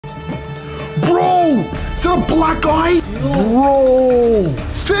that a black eye? Bro,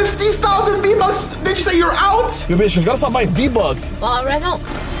 50,000 V-Bucks. Did you say you're out? Yo, bitch, you gotta stop buying V-Bucks. Right now.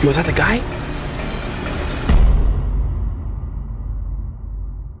 Yo, is that the guy?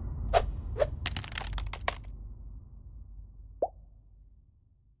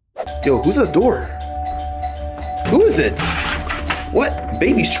 Yo, who's at the door? Who is it? What?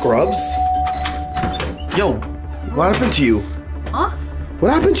 Baby Scrubs? Yo, what happened to you? Huh?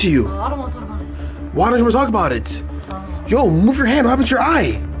 What happened to you? I don't want to talk about it. Why don't you want to talk about it? Yo, move your hand. What happened to your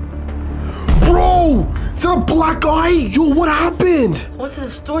eye? Bro, is that a black eye? Yo, what happened? I went to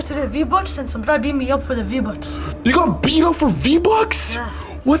the store to get V-Bucks and some guy beat me up for the V-Bucks. You got beat up for V-Bucks? Yeah.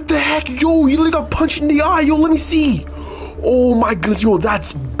 What the heck? Yo, you literally got punched in the eye. Yo, let me see. Oh my goodness, yo,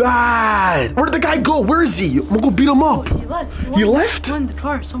 that's bad. Where did the guy go? Where is he? I'm gonna go beat him up. He left. He left? He went in the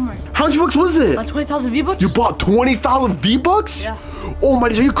car somewhere. How much bucks was it? About 20,000 V-Bucks. You bought 20,000 V-Bucks? Yeah. Oh my,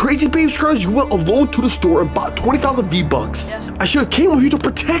 are you crazy, babe Scrubs? You went alone to the store and bought 20,000 V-Bucks. Yeah. I should have came with you to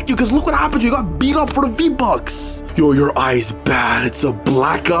protect you, because look what happened. You got beat up for the V-Bucks. Yo, your eye's bad. It's a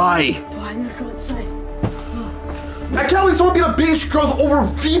black eye. Oh, I need to go inside. I can't believe someone beat up Baby Scrubs over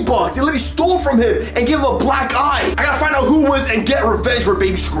V-Bucks. They literally stole from him and gave him a black eye. I gotta find out who it was and get revenge for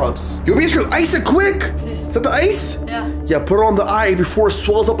Baby Scrubs. Yo, Baby Scrubs, ice it quick. Is that the ice? Yeah. Yeah, put it on the eye before it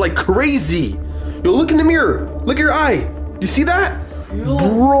swells up like crazy. Yo, look in the mirror. Look at your eye. You see that? Yo.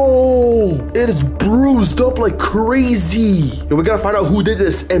 Bro, it is bruised up like crazy. Yo, we gotta find out who did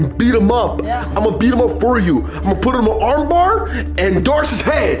this and beat him up. Yeah. I'm gonna beat him up for you. I'm gonna put him on arm bar and darce his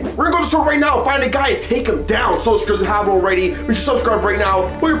head. We're gonna go to the store right now, find a guy and take him down. So if you have it already, we should subscribe right now.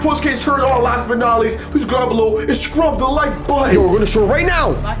 Put your post case heard on last but not least. Please go down below and scrub the like button. Yo, we're going to the store right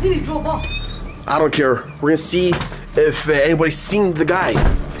now. I think he drove off. I don't care. We're gonna see if anybody's seen the guy.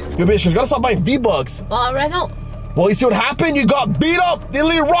 Yo, bitch, you gotta stop buying V-Bucks. Right now. Well, you see what happened? You got beat up. They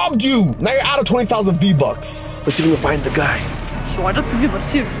literally robbed you. Now you're out of 20,000 V-Bucks. Let's see if we can find the guy. So I got the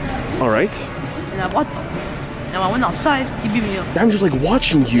V-Bucks here. All right. And I bought them. Now I went outside, he beat me up. I'm just like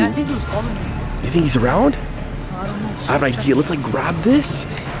watching you. Yeah, I think he was following me. You think he's around? I don't know. I have an idea. Let's like grab this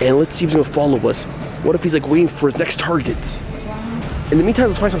and let's see if he's gonna follow us. What if he's like waiting for his next target? In the meantime,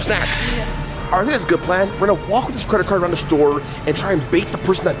 let's find some snacks. Yeah. All right, I think that's a good plan. We're gonna walk with this credit card around the store and try and bait the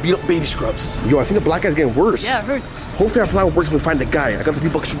person that beat up Baby Scrubs. Yo, I think the black guy's getting worse. Yeah, it hurts. Hopefully our plan works when we find the guy. I got the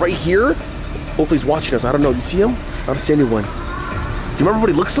V-Bucks right here. Hopefully he's watching us. I don't know. You see him? I don't see anyone. Do you remember what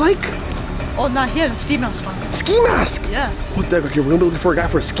he looks like? Oh, not here. The ski mask on. Ski mask? Yeah. What the heck? Okay, we're gonna be looking for a guy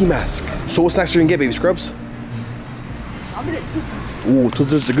for a ski mask. So what snacks are you gonna get, Baby Scrubs? I'll get it. Ooh,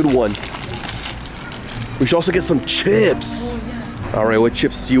 Twizzlers is a good one. We should also get some chips. Oh, yeah. All right, what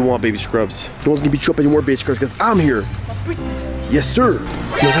chips do you want, Baby Scrubs? No one's gonna beat you up anymore, Baby Scrubs, because I'm here. Yes, sir.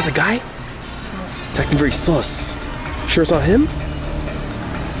 Yo, is that the guy? It's acting very sus. Sure it's not him?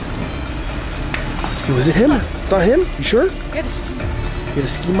 Yo, is it him? It's not him? You sure? He had a ski mask. He had a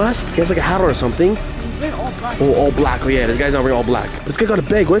ski mask? He has like a hat on or something. He's wearing all black. Oh, all black. Oh yeah, this guy's not wearing all black. But this guy got a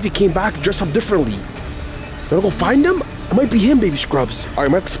bag. What if he came back and dressed up differently? You wanna go find him? It might be him, Baby Scrubs. All right, I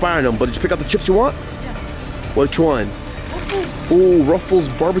might have to spy on him, but did you pick out the chips you want? Yeah. Which one? Oh, Ruffles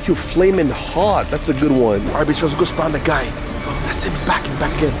Barbecue Flamin' Hot. That's a good one. All right, Baby Scrubs, let's go spy on the guy. Oh, that's him. He's back. He's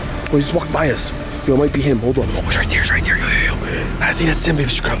back again. Oh, he just walked by us. Yo, it might be him. Hold on. Oh, he's right there. He's right there. Yo. I think that's him, Baby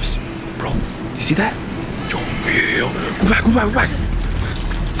Scrubs. Bro, you see that? Yo. Move back, move back, move back.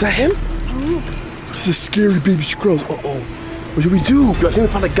 Is that him? This is scary, Baby Scrubs. Uh-oh. What should we do? Yo, I think we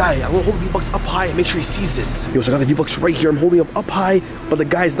found a guy. I'm gonna hold the V-Bucks up high and make sure he sees it. Yo, so I got the V-Bucks right here. I'm holding him up high, but the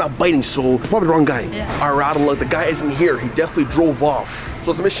guy is not biting, so it's probably the wrong guy. Yeah. All right, out of luck, the guy isn't here. He definitely drove off.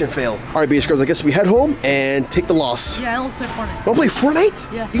 So it's a mission fail. All right, Baby Scrubs, I guess we head home and take the loss. Yeah, I don't play Fortnite. You wanna play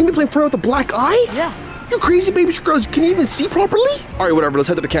Fortnite? Yeah. You gonna be playing Fortnite with a black eye? Yeah. You crazy, Baby Scrubs. Can you even see properly? All right, whatever. Let's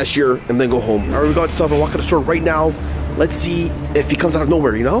head to the cashier and then go home. All right, we got stuff. I'll walk to the store right now. Let's see if he comes out of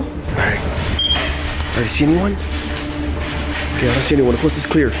nowhere, you know? All right. All right, see anyone? Okay, I don't see anyone. The coast is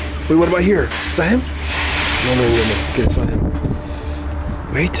clear. Wait, what about here? Is that him? No. Okay, it's not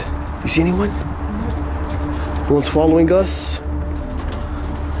him. Wait, do you see anyone? No one's following us.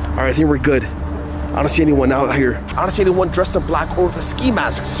 All right, I think we're good. I don't see anyone out here. I don't see anyone dressed in black or with a ski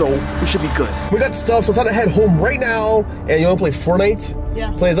mask, so we should be good. We got stuff, so it's time to head home right now. And you wanna play Fortnite? Yeah.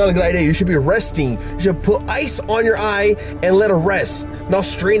 Playing's not a good idea. You should be resting. You should put ice on your eye and let it rest. Not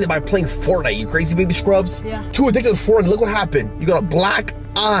strain it by playing Fortnite, you crazy, Baby Scrubs. Yeah. Too addicted to Fortnite. Look what happened. You got a black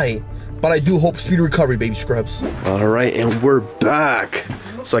eye. But I do hope speedy recovery, Baby Scrubs. All right, and we're back.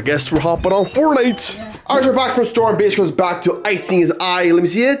 So I guess we're hopping on Fortnite. Yeah. All right, we're back from the store, and Baby Scrubs back to icing his eye. Let me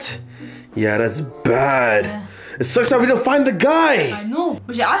see it. Yeah, that's bad. Yeah. It sucks that we didn't find the guy. I know.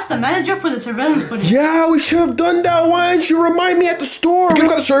 We should ask the manager for the surveillance footage. Yeah, we should have done that. Why didn't you remind me at the store? We could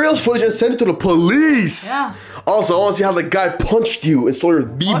have got the surveillance footage and sent it to the police. Yeah. Also, I want to see how the guy punched you and stole your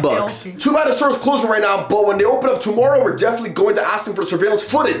V-Bucks. Okay. Too bad the store's closing right now, but when they open up tomorrow, we're definitely going to ask them for surveillance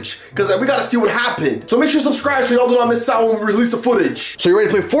footage because we got to see what happened. So make sure you subscribe so y'all do not miss out when we release the footage. So you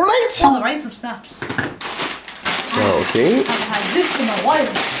ready to play Fortnite? I'll write some snaps. Okay. I've had this in a while.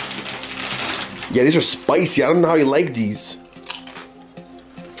 Yeah, these are spicy. I don't know how you like these.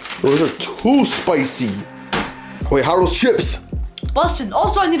 Those are too spicy. Wait, how are those chips? Bustin'.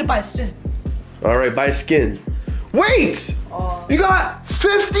 Also, I need to buy a skin. All right, buy skin. Wait! You got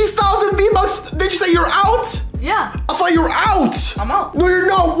 50,000 V-Bucks. Did you say you're out? Yeah. I thought you were out. I'm out. No, you're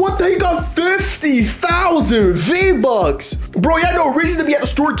not. What the heck? You got 50,000 V-Bucks. Bro, you had no reason to be at the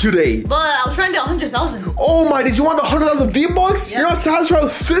store today. But I was trying to get 100,000. Oh my, did you want 100,000 V-Bucks? Yeah. You're not satisfied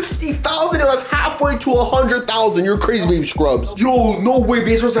with 50,000? Yo, that's halfway to 100,000. You're crazy, baby Scrubs. Yo, no way,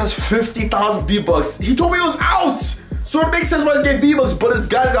 Bezos has 50,000 V-Bucks. He told me he was out. So it makes sense why he's getting V-Bucks, but this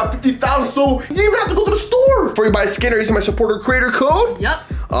guy's got 50,000, so he didn't even have to go to the store. Before you buy a skin, are you using my supporter creator code? Yep.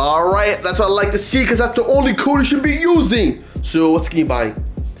 All right, that's what I like to see, because that's the only code you should be using. So what skin you buying?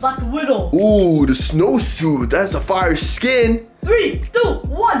 Black Widow. Ooh, the snowsuit. That's a fire skin. 3, 2,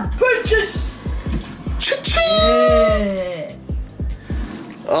 1, purchase. Cha-ching! Yeah.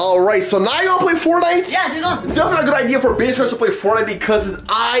 All right, so now you want to play Fortnite? Yeah, dude, on. It's definitely a good idea for Bezos to play Fortnite because his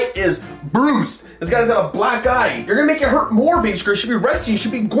eye is bruised. This guy's got a black eye. You're gonna make it hurt more, baby girl. You should be resting. You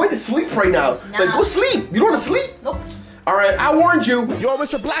should be going to sleep right now. Nah. Like, go sleep. You don't want to sleep? Nope. All right, I warned you. Yo,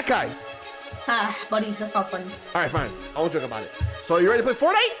 Mr. Black Eye. Ha, buddy, that's not funny. All right, fine. I won't joke about it. So you ready to play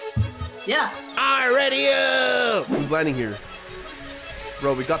Fortnite? Yeah. I'm ready. Who's landing here?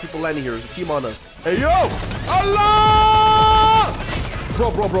 Bro, we got people landing here. There's a team on us. Hey, yo! Allah!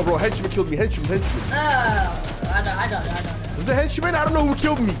 Bro. Henchman killed me. Henchman. I don't. Is it henchman? I don't know who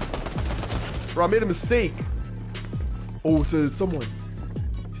killed me. Bro, I made a mistake. Oh, it's someone.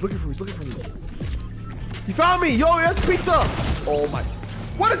 He's looking for me. He found me. Yo, that's pizza. Oh my.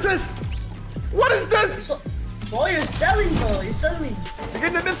 What is this? What is this? Bro, you're selling, bro. You're selling. You're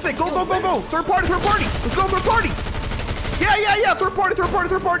getting the mythic. Go. Third party. Let's go, third party. Yeah. Third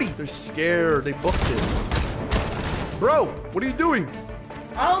party. They're scared. They booked it. Bro, what are you doing?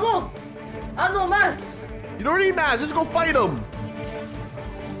 I don't know. I have no mats. You don't need mats. Just go fight them.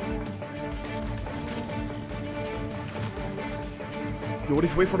 Yo, what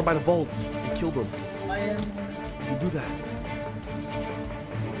if you wait for them by the vaults and kill them? I am. You can do that.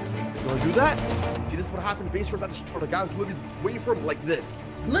 You want to do that? See, this is what happened to Bezos at the store. The guy was literally waiting for him like this.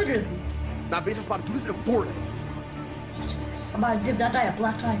 Literally. Now Bezos about to do this in Fortnite. Watch this. I'm about to give that guy a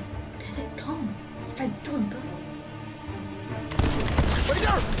black eye. Did it come? This guy's doing, bro. Right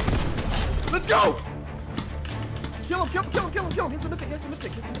there! Let's go! Kill him! He's a mythic.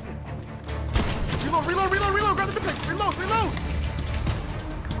 Reload! Grab the mythic! Reload!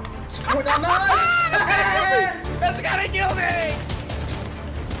 Screw that nuts! That's the guy that killed me!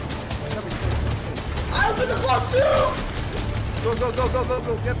 I opened the block too! Go!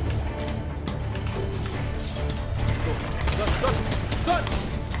 Get. Done!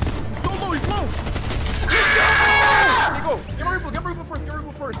 He's so low, he's low! There you go! Get my reboot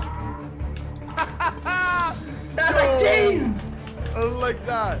first! That's my team! I like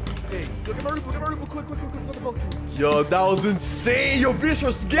that. Hey, go get my reboot, quick. Yo, that was insane. Yo, bitch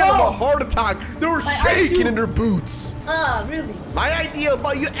was getting a heart attack. They were shaking in their boots. Really? My idea,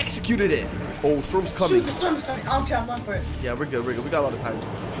 but you executed it. Oh, storm's coming. Shoot, the storm's coming. I don't care, I'm going for it. Yeah, we're good. We got a lot of time.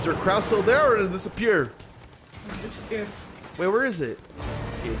 Is your crown still there or did it disappear? It disappeared. Wait, where is it?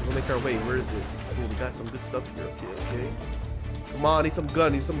 Okay, so we'll make our way. Where is it? Oh, we got some good stuff here. Okay. Come on, need some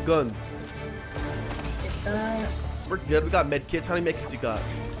guns. We're good. We got med kits. How many med kits you got?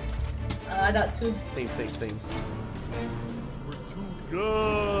 I got 2. Same. We're too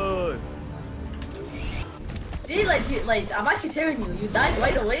good. See, like I'm actually tearing you. You died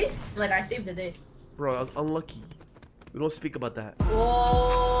right away. Like I saved the day. Bro, I was unlucky. We don't speak about that.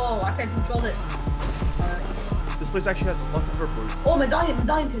 Whoa, I can't control it. This place actually has lots of purples. Oh, medallion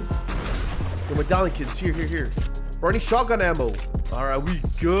kids. The medallion kids. Here. Bro, I need shotgun ammo. All right, we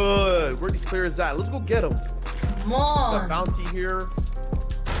good. Where are these players at? Let's go get them. Come on. Got bounty here.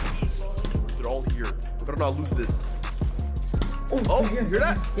 They're all here. We better not lose this. Oh, you hear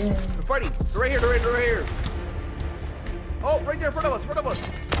that? Yeah. They're fighting. They're right here. Oh, right there in front of us.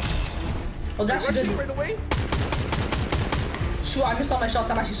 Oh, that's good. Right away. Shoot, I missed all my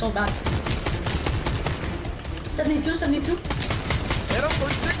shots. I'm actually so bad. 72. Hit him,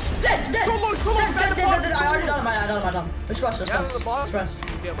 36. Dead. So low. Dead. I already done. Let's rush. Yeah, the boss. Let's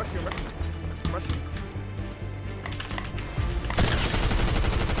rush. Yeah, rush.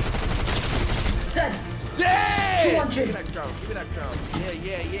 Dead. Yeah! 200. Give me that crown. Give me that crown.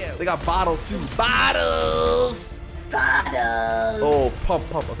 Yeah. They got bottles too. Bottles! Bottles. Oh,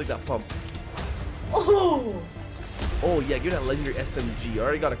 pump. I'll take that pump. Oh. Oh, yeah. Give me that legendary SMG. I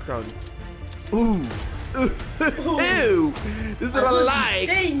already got a crown. Ooh. Ew. This is what I like.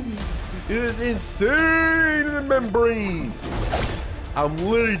 Insane. It is insane in the membrane. I'm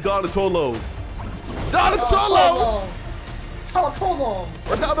literally Donatello. Donatello! Donatello.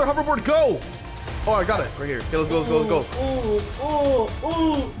 Where'd the other hoverboard go? Oh, I got it. Right here. Okay, let's go.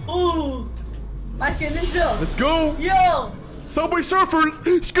 Ooh. Match your ninja. Let's go. Yo. Subway surfers.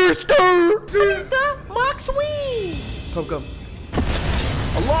 Skr. Max Wee. Come.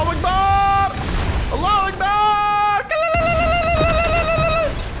 Allahu Akbar. Allahu Akbar.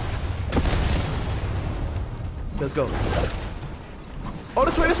 Let's go. Oh,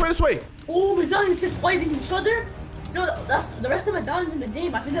 this way. Oh, medallions just fighting each other. No, that's the rest of the medallions in the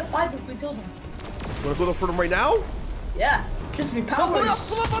game. I can get 5 if we kill them. You wanna go for them right now? Yeah, just be powers.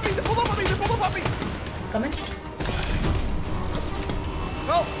 Pull up on me. Coming.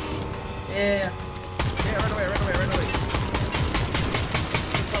 Go. Yeah. Yeah, right away.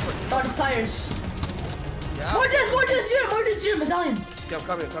 Start his tires. Yeah. Mordin's here, medallion. Yeah, I'm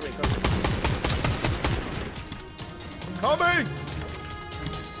coming. Coming!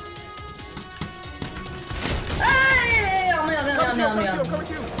 Hey! I'm coming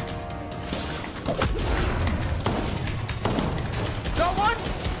to you. Got one!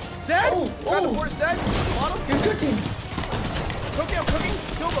 Dead! Oh. Dead! Bottom! You're cooking. I'm cooking!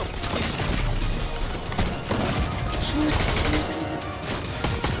 Kill them!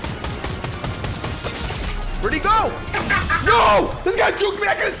 Where'd he go? No! This guy juked me!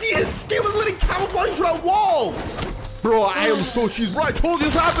 I couldn't see his skin was literally camouflaged to that wall! Bro, I am so cheesed. Bro, I told you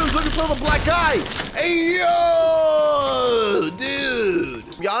this happens looking for the black guy. Hey, yo!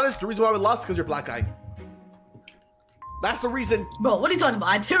 Dude! To be honest, the reason why we lost is because you're black guy. That's the reason. Bro, what are you talking about?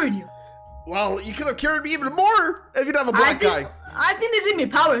 I carried you. Well, you could have carried me even more if you didn't have a black guy. I think they gave me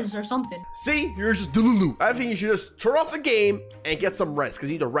powers or something. See? You're just delulu. I think you should just turn off the game and get some rest because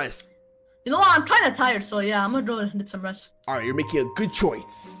you need to rest. You know what? I'm kind of tired, so yeah, I'm gonna go and get some rest. All right, you're making a good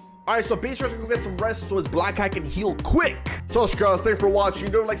choice. All right, so be sure to go get some rest so his black guy can heal quick. So, Scrubs, thanks for watching.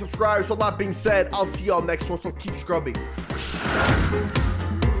 Don't like, subscribe. So, with that being said, I'll see y'all next one. So, keep scrubbing.